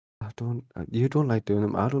don't. You don't like doing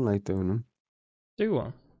them. I don't like doing them. Do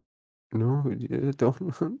one. No, you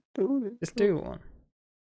don't do it. Just do one.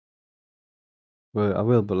 Well, I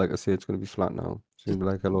will, but like I say, it's going to be flat now. It's going to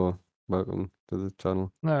be like, hello, welcome to the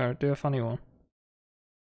channel. No, do a funny one.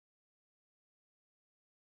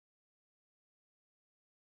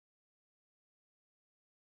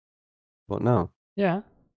 What now? Yeah.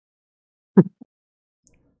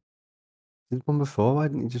 Did one before? Why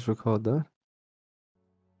didn't you just record that?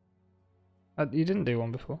 You didn't do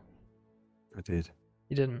one before. I did.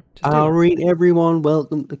 You didn't. Just do All one. right, everyone,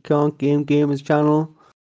 welcome to Can't Game Gamers channel,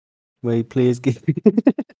 where he plays games.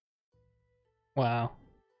 Wow.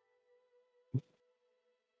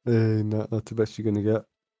 No, that's the best you're going to get.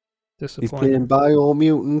 He's Disappointing. playing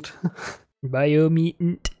Biomutant.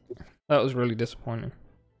 Biomutant. That was really disappointing.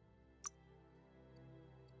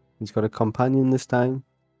 He's got a companion this time.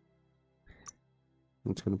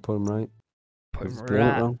 I'm just going to put him right. Put him He's doing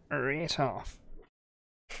it wrong. right off.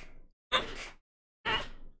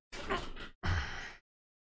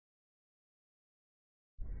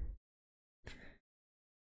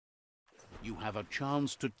 You have a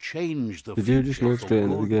chance to change the Did you just load straight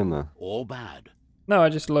into the game there? Or bad. No, I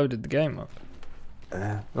just loaded the game up.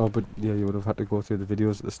 Oh, but yeah, you would have had to go through the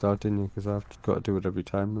videos at the start, didn't you? Because I've got to do it every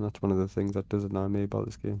time, and that's one of the things that does annoy me about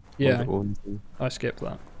this game. Yeah, I skipped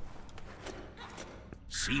that.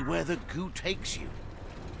 See where the goo takes you.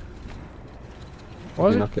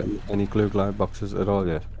 Was You're it? not getting any glue glide boxes at all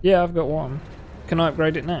yet? Yeah, I've got one. Can I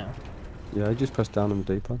upgrade it now? Yeah, I just press down on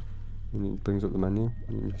the D-pad, and it brings up the menu,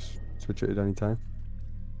 and you just switch it at any time.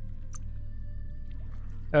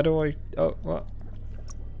 How do I... Oh, what?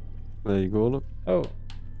 There you go, look. Oh.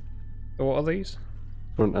 What are these?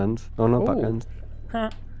 Front end. Oh, not back Ooh. end. Huh.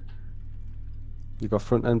 You got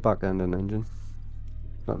front end, back end, and engine.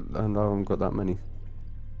 And I haven't got that many.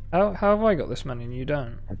 How have I got this many and you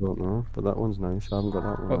don't? I don't know, but that one's nice. I haven't got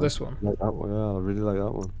that one. What, this one? I like that one, yeah, I really like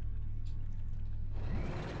that one.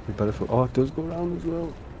 Be better for... Oh, it does go round as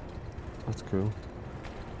well. That's cool.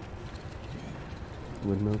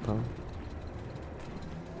 Windmill power.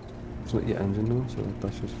 It's not your engine though, so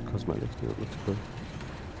that's just cosmetic. It looks cool.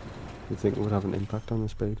 You think it would have an impact on the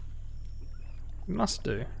speed? It must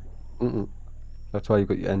do. That's why you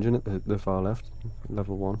got your engine at the far left,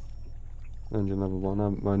 level 1. Engine level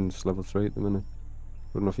 1. Mine's level 3 at the minute.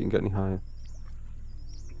 I don't know if you can get any higher.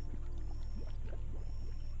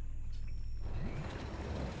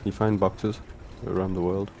 You find boxes around the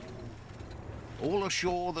world. All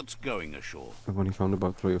ashore that's going ashore. I've only found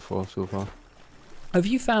about 3 or 4 so far. Have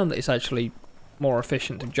you found that it's actually more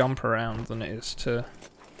efficient to jump around than it is to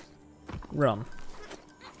run?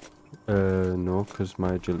 No, because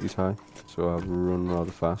my agility's high, so I run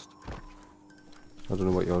rather fast. I don't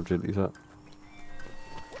know what your agility's at.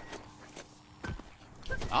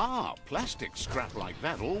 Ah, plastic scrap like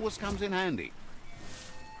that always comes in handy.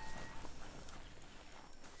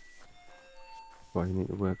 Why you need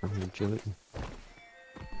to work on your agility.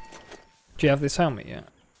 Do you have this helmet yet?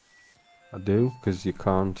 I do, because you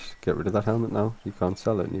can't get rid of that helmet now. You can't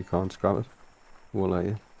sell it and you can't scrap it. Won't let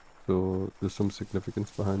you. So there's some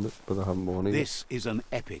significance behind it, but I haven't worn it. This is an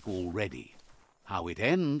epic already. How it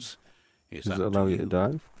ends is Does it up allow to you to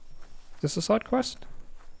dive? Is this a side quest?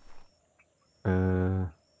 I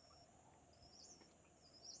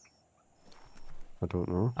don't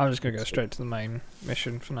know. I'm just going to go straight to the main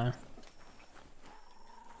mission for now.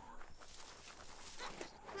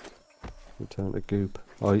 Return to goop.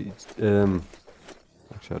 Oh, actually,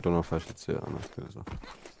 I don't know if I should say it or not, because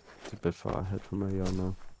it's a bit far ahead from where you are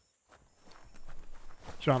now.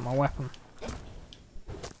 Do you want my weapon?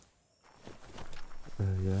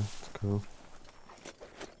 Yeah, it's cool.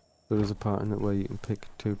 There is a part in it where you can pick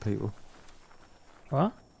 2 people.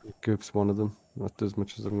 What? Goop's one of them. That's as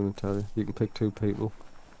much as I'm going to tell you. You can pick 2 people.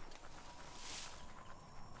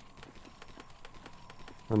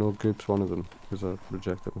 I know Goop's one of them, because I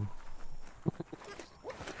rejected him.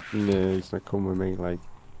 No, he's not coming with me, like...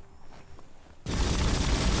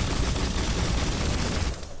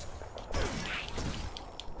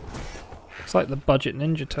 It's like the budget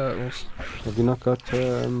Ninja Turtles. Have you not got,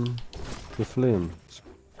 the flame?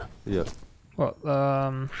 Yeah. What,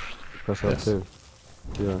 Press R2.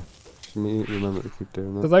 Yeah. Just remember to keep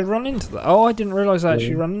doing that. Did they run into that? Oh, I didn't realise they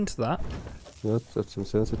actually run into that. Yeah, that's what I'm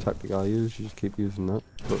saying. That's a tactic I use. You just keep using that.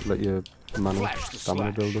 But let your mana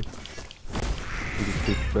stamina build up. You just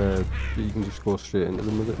keep, you can just go straight into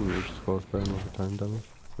them with it and it just cause burn over time damage.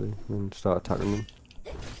 See? And start attacking them.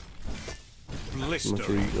 Much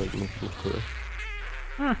quicker.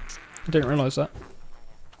 I didn't realise that.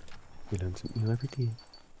 You learn something new every day.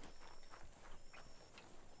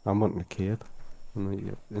 I'm wanting a cape.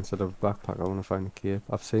 And instead of a backpack, I want to find a cape.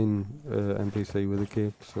 I've seen NPC with a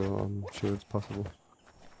cape, so I'm sure it's possible.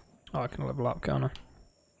 Oh, I can level up, can't I?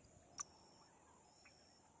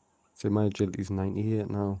 See, my agility's 98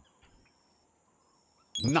 now.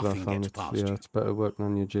 That's what I Nothing found. gets past Yeah, you. it's better working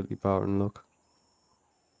on your agility bar and luck.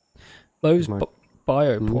 Those My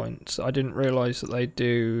bio Hmm? points, I didn't realise that they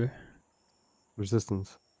do.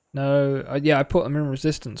 resistance. No, yeah, I put them in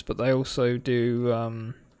resistance, but they also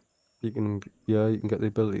do. You can get the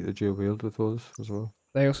ability to dual wield with those as well.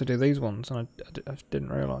 They also do these ones, and I didn't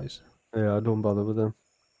realise. Yeah, I don't bother with them.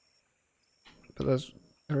 But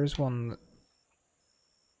there is one that,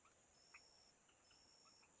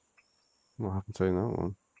 What happened to that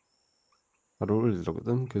one? I don't really look at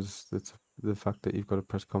them because it's the fact that you've got to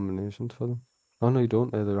press combinations for them. Oh no, you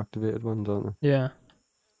don't. They're activated ones, aren't yeah,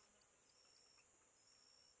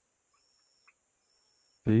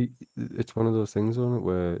 they? It's one of those things on it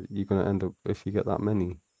where you're gonna end up, if you get that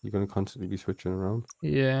many, you're gonna constantly be switching around.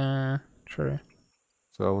 yeah, true.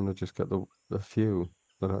 So I want to just get the few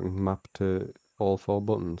that I can map to all 4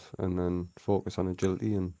 buttons and then focus on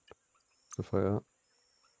agility and stuff like that.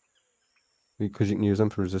 Because you can use them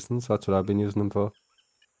for resistance. That's what I've been using them for.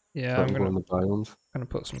 Yeah, So I I'm can go in the biomes. gonna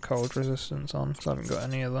put some cold resistance on because I haven't got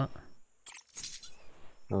any of that.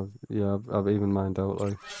 I've even mined out,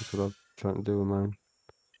 like, that's what I'm trying to do with mine.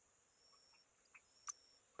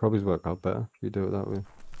 Probably work out better if you do it that way.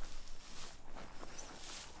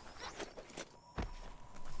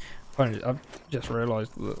 I've just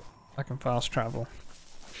realised that I can fast travel.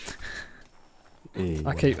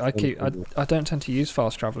 I don't tend to use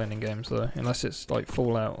fast traveling in games though, unless it's like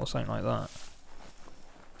Fallout or something like that.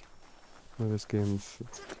 Well, this game's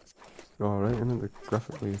alright, isn't it?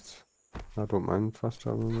 Graphically, I don't mind fast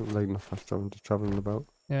traveling, like not fast traveling, just traveling about.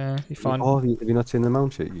 Yeah, you find. Oh, have you not seen the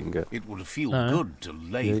mount shit you can get? It would feel No. good to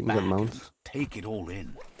lay Yeah, you can get back and mounts. take it all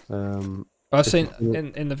in. I've If seen you-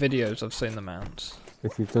 in the videos. I've seen the mounts.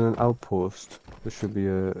 If you've done an outpost, there should be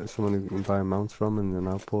someone who you can buy a mount from in an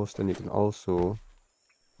outpost, and you can also,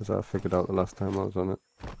 as I figured out the last time I was on it,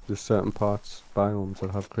 there's certain parts, biomes that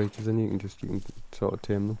have creatures in you can sort of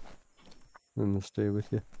tame them, and they'll stay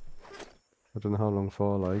with you. I don't know how long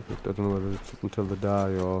for, like, I don't know whether it's up until they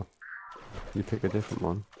die or you pick a different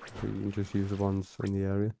one, but you can just use the ones in the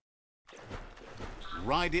area.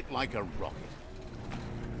 Ride it like a rocket.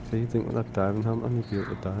 So you think with that diving helmet on, you'd be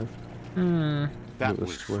able to dive? That Able to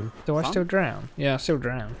was swim. Do I fun. still drown? Yeah, I still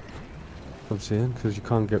drown. I'm saying, because you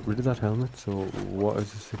can't get rid of that helmet, so what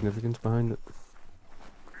is the significance behind it?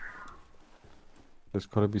 There's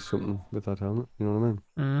got to be something with that helmet, you know what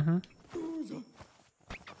I mean?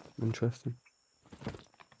 Interesting.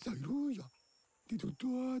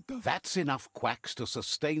 That's enough quacks to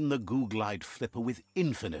sustain the Googlide flipper with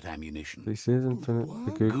infinite ammunition. He says infinite,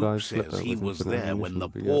 the Google Goop Eyes flipper says he with was infinite there when ammunition, the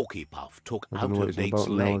but yeah, porky puff took I don't know what he's on out-of-date's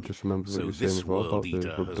about now, I leg, just remember what so you were saying this before about world the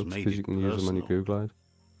eater rub has dubs, made because you it can use them on your personal. Google Glide.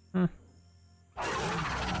 I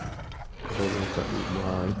don't know exactly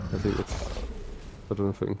why. I think it's, I don't know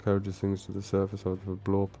if it encourages things to the surface or if it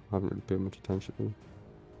blow up. I haven't really paid much attention to them.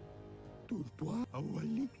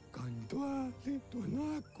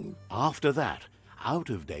 After that,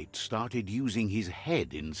 Out-of-Date started using his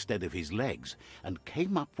head instead of his legs and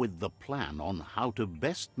came up with the plan on how to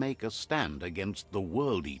best make a stand against the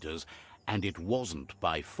world eaters, and it wasn't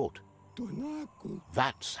by foot.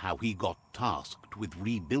 That's how he got tasked with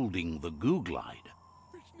rebuilding the Googlide.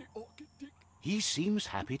 He seems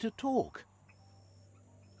happy to talk.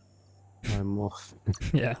 I'm off.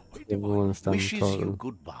 Yeah. Everyone understand Wishes you talking.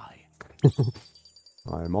 goodbye.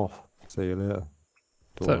 I'm off. See you later.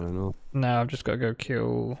 Don't So- want to know. Now I've just got to go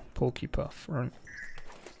kill Porky Puff, right?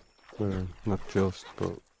 Well, not just,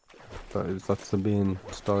 but that's the main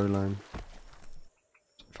storyline.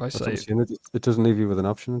 If I That's what say I'm saying. It doesn't leave you with an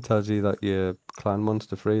option. It tells you that your clan wants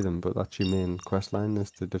to free them, but that's your main quest line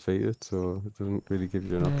is to defeat it, so it doesn't really give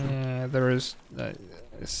you an option. yeah, there is.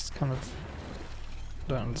 It's kind of.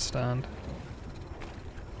 Don't understand.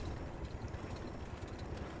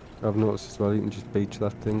 I've noticed as well, you can just beach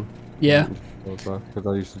that thing. Yeah. Because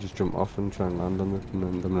I used to just jump off and try and land on it,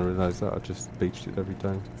 and then I realised that I just beached it every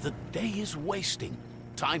time. The day is wasting.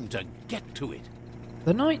 Time to get to it.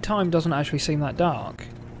 The night time doesn't actually seem that dark.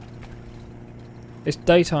 It's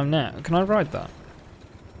daytime now. Can I ride that?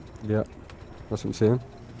 Yeah, that's what I'm saying.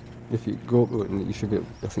 If you go up to it, and you should be.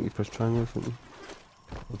 I think you press triangle or something.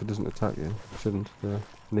 If it doesn't attack you, it shouldn't. Yeah.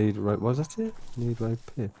 Need right. What does that say? Need right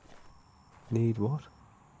pip. Need what?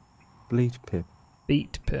 Bleach pip.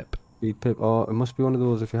 Beat Pip. Beat pip. Oh, it must be one of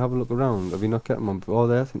those. If you have a look around, have you not kept them on? Oh,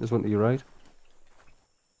 there. I think there's one to your right.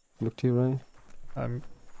 Look to your right. I'm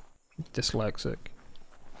dyslexic.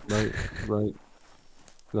 Right, right.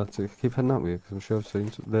 That's it. Keep heading that way, because I'm sure I've seen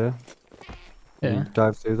it there. Yeah. You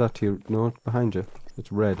dive through that to your... No, behind you.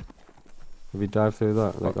 It's red. Have you dived through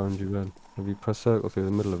that, like orangey red? Have you pressed circle through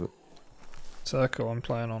the middle of it? Circle, I'm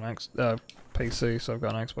playing on PC, so I've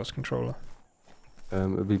got an Xbox controller.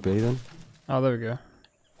 It'll be B then. Oh, there we go.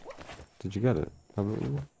 Did you get it? Haven't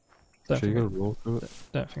you? Don't Sure, you think, gotta roll through it.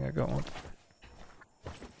 don't think I got one.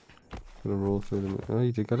 Gotta roll through them. Oh,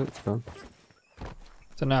 you did get it, it's gone.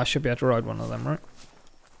 So now I should be able to ride one of them, right?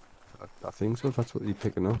 I think so, if that's what you're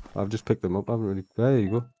picking up. I've just picked them up, I haven't really... There you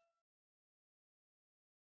go.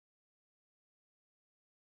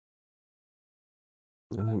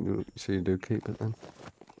 I think so you do keep it then.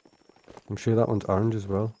 I'm sure that one's orange as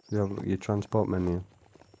well. You have a look at your transport menu.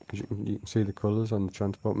 Because you can see the colours on the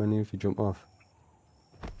transport menu if you jump off.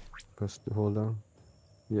 Press the hold down.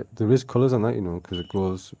 Yeah, there is colours on that, you know, because it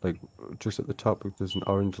goes, like, just at the top, there's an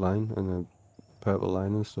orange line and a purple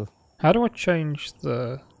line and stuff. How do I change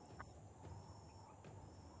the...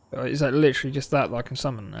 Is that literally just that I can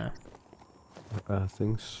summon now? I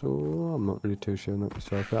think so. I'm not really too sure on that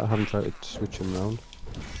myself yet. I haven't tried to switch them around.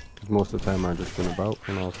 Because most of the time I just run about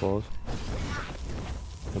on all fours.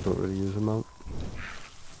 I don't really use them out.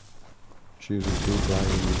 Choosing two blind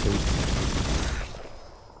and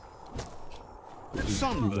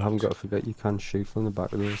you haven't got to forget you can shoot from the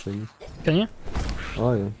back of those things. Can you?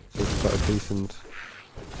 Oh yeah, so if you've got a decent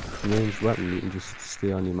ranged weapon, you can just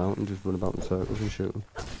stay on your mount and just run about in circles and shoot them.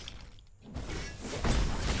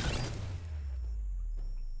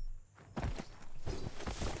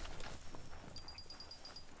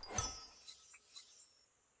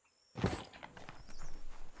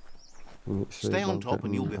 Stay on top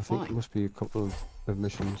and you'll be I think there fine. must be a couple of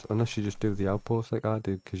missions, unless you just do the outpost like I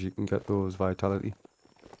did, because you can get those vitality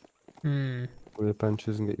Hmm. with the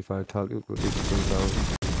benches and get your vitality up to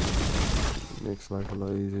 20,000. Makes life a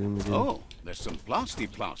lot easier in the game. Oh, there's some plasty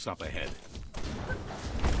plots up ahead.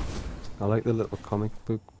 I like the little comic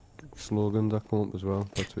book slogans that come up as well.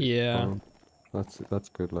 That's what Yeah. that's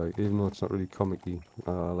good. Like, even though it's not really comic-y,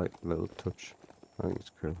 I like the little touch. I think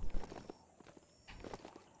it's cool.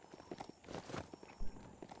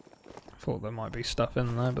 Thought there might be stuff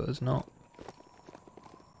in there, but there's not.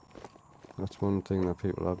 That's one thing that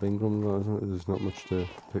people have been grumbling about, isn't it? There's not much to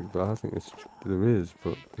pick, but I think there is,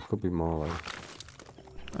 but it could be more like.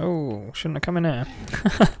 Oh, shouldn't have come in here.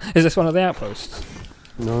 Is this one of the outposts?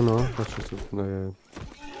 No, that's just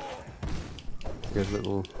get a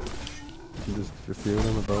little. Just a few of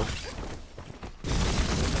them about.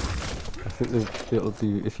 I think it'll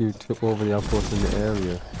be if you took over the outpost in the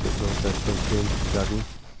area, it will best change dragon,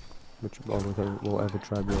 or whatever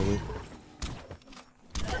tribe you're with.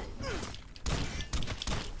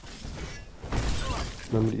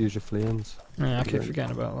 Remember to use your flames. Yeah, I keep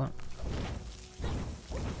forgetting about that.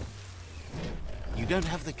 You don't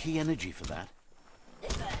have the key energy for that.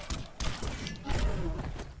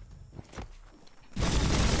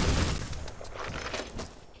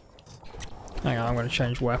 Hang on, I'm going to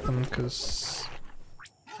change weapon because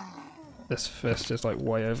this fist is like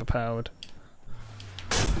way overpowered.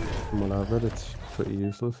 From what I've read, it's pretty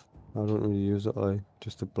useless. I don't really use it like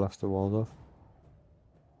just to blast the walls off.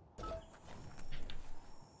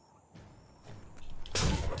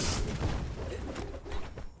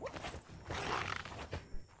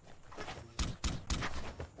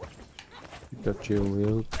 You got your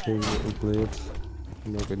wheel, two little blades,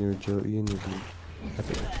 you're not getting your agility and you can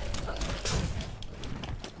epic.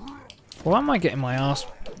 Why am I getting my ass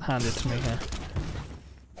handed to me here?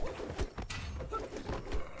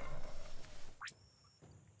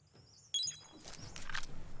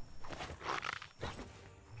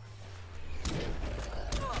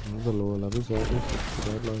 The lower levels,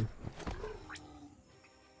 aren't they?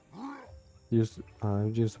 I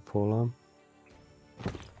would use the pole arm.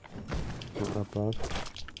 Not that bad.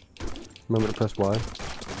 Remember to press Y.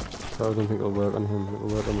 So I don't think it'll work on him, it'll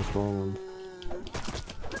work on the small ones.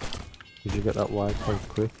 Did you get that Y quite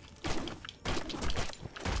quick?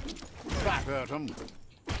 That hurt him.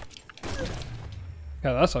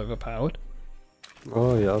 Yeah, that's overpowered.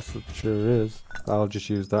 Oh yeah, it sure is. I'll just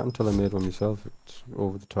use that until I made one myself. It's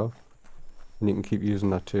over the top. And you can keep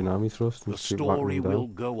using that tsunami thrust and The just keep whacking story them down. will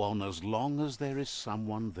go on as long as there is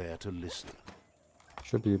someone there to listen.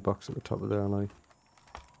 Should be a box at the top of there, like.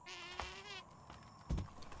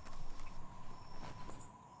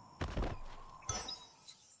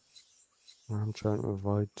 I'm trying to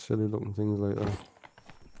avoid silly looking things like that.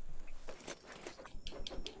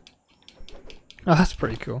 Oh, that's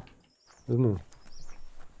pretty cool. Isn't it?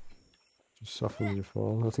 Just soften your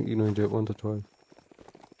fall. I think you can only do it once or twice.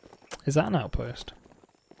 Is that an outpost?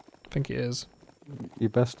 I think it is. You're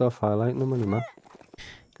best off highlighting them on your map.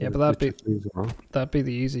 Yeah, but that'd be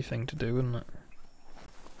the easy thing to do, wouldn't it?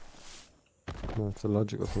 No, it's a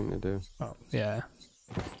logical thing to do. Oh, yeah.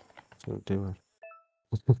 So do it.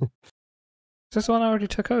 Is this one I already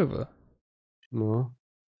took over? No.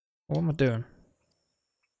 What am I doing?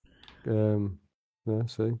 Yeah,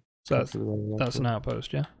 see? So that's an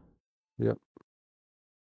outpost, yeah? Yep.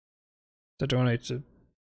 So do I need to...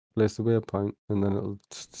 Place the waypoint, and then it'll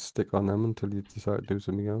stick on them until you decide to do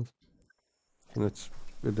something else. And it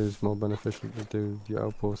is more beneficial to do the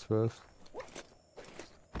outpost first.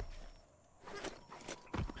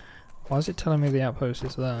 Why is it telling me the outpost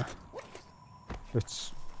is there?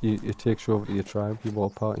 It takes you over to your tribe, your war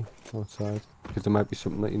party, outside. Because there might be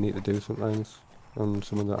something that you need to do sometimes on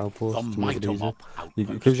some of the outposts to make it easier.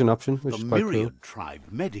 It gives you an option, which is quite cool.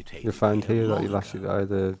 You'll find here that you'll actually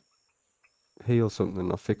either heal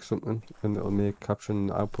something or fix something, and it'll make capturing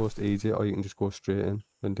the outpost easier, or you can just go straight in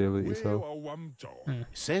and deal with it yourself.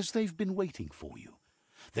 Says they've been waiting for you.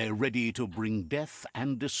 They're ready to bring death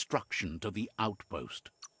and destruction to the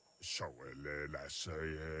outpost.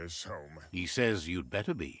 He says you'd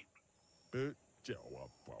better be.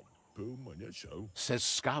 Says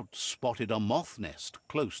scouts spotted a moth nest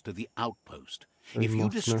close to the outpost. If you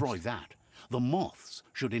destroy that, the moths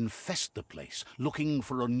should infest the place, looking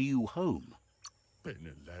for a new home.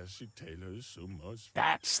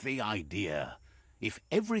 That's the idea. If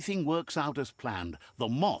everything works out as planned, the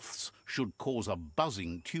moths should cause a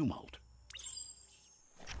buzzing tumult.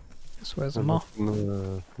 This where's a moth?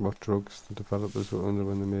 What drugs the developers were under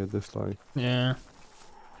when they made this, like. Yeah.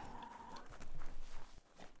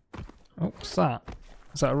 Oh, what's that?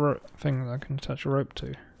 Is that a rope thing that I can attach a rope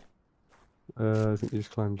to? I think you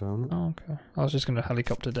just climb down. Oh, okay. I was just going to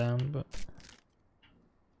helicopter down, but...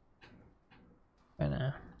 I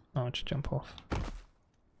know. I'll just jump off.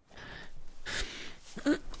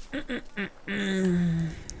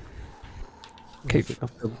 Keep.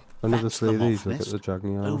 Another three of these, look at the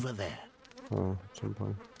Jagni over there. Oh, at some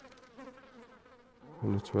point.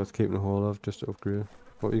 And it's worth keeping a hold of just to upgrade.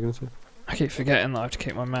 What were you going to say? I keep forgetting that I have to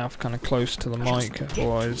keep my mouth kind of close to the mic,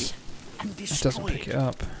 otherwise it doesn't pick it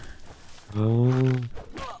up. Oh.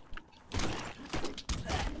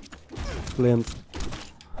 Brilliant.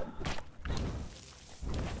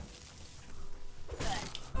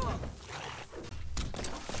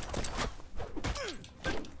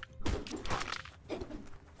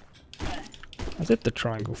 I did the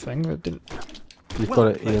triangle thing, but it didn't... You've got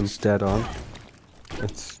it aimed dead on. I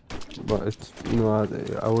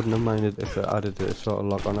wouldn't have minded if it added a sort of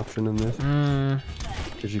lock-on option in this.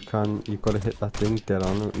 Because you've got to hit that thing dead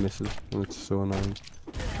on and it misses, and it's so annoying.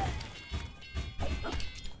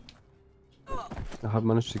 I have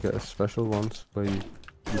managed to get a special once where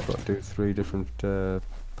you've got to do 3 different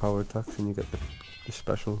power attacks and you get the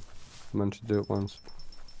special. I managed to do it once.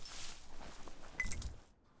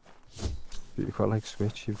 But you've got like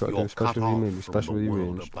switch, you've got to do a special with your melee, special with your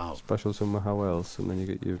range, special somewhere how else, and then you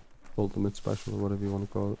get your ultimate special or whatever you want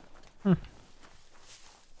to call it.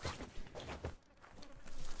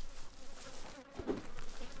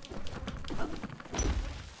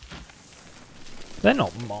 They're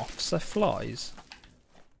not moths, they're flies.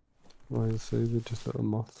 Well, you see, they're just little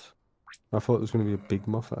moths. I thought it was going to be a big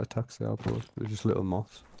moth that attacks the outpost, but they're just little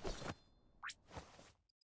moths.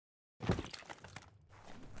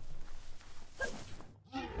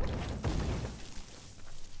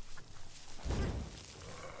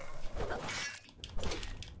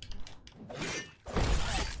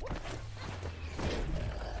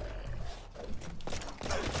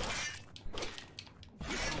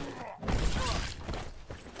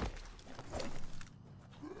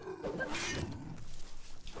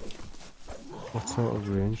 What sort of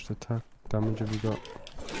ranged attack damage have you got?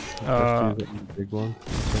 The big one.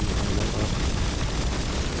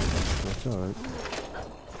 That's alright.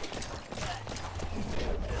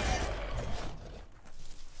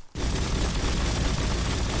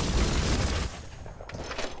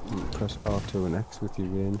 Press R2 and X with your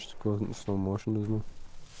ranged, goes into slow motion, doesn't it?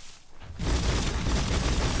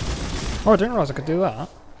 Oh, I didn't realise I could do that.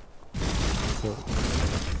 So,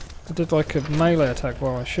 I did like a melee attack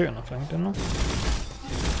while I was shooting, I think, didn't I?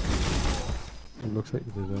 it looks like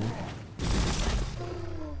you did that.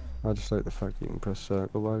 I just like the fact you can press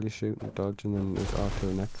circle while you shoot and dodge, and then there's R2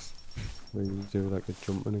 and X where you do like a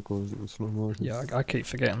jump and it goes into slow motion. Yeah, I keep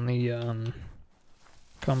forgetting the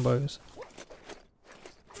combos.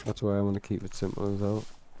 That's why I want to keep it simple as well.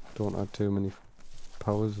 Don't add too many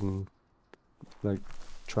powers and like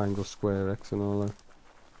triangle, square, X and all that.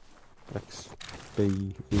 X,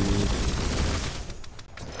 B, E.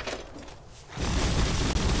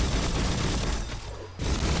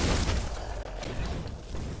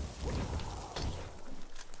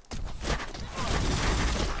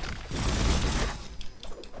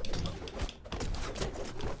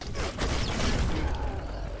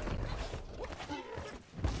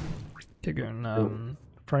 You're getting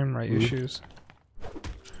frame rate issues.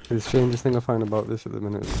 The strangest thing I find about this at the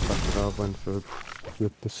minute is the fact that I've went for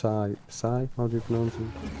with the Psy, how do you pronounce it?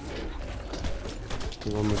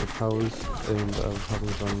 The one with the powers, and I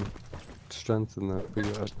haven't gone strength in that, but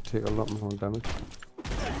I take a lot more damage.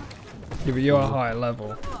 Yeah, but you're a higher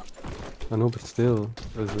level. I know, but still,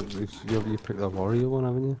 you picked that warrior one,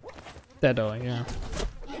 haven't you? Dead Eye, yeah.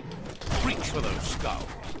 Reach for those skulls.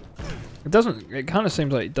 It doesn't. It kind of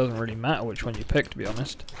seems like it doesn't really matter which one you pick, to be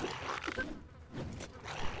honest.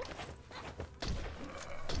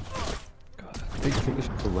 I think it's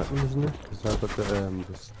the weapon, isn't it? Because I've got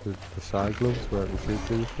the side gloves where I can shoot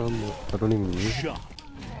things from. I don't even use it.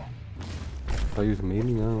 I use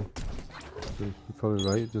melee now. So you're probably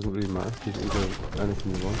right, it doesn't really matter. You can do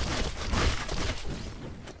anything you want.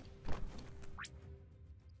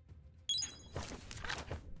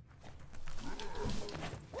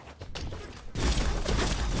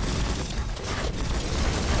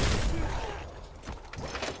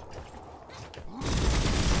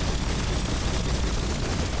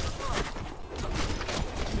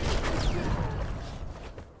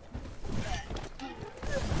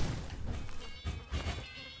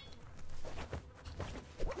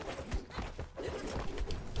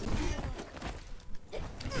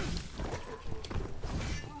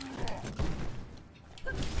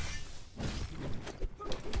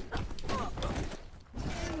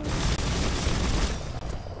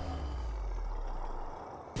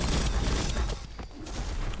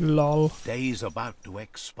 Lol. Day's about to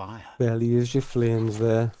expire. Barely used your flames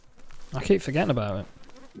there. I keep forgetting about it.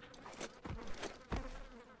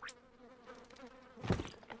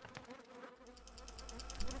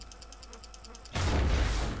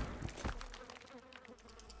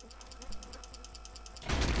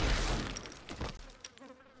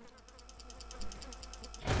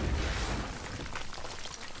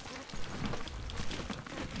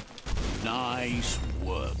 Nice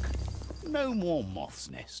work. No more moth's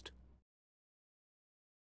nest.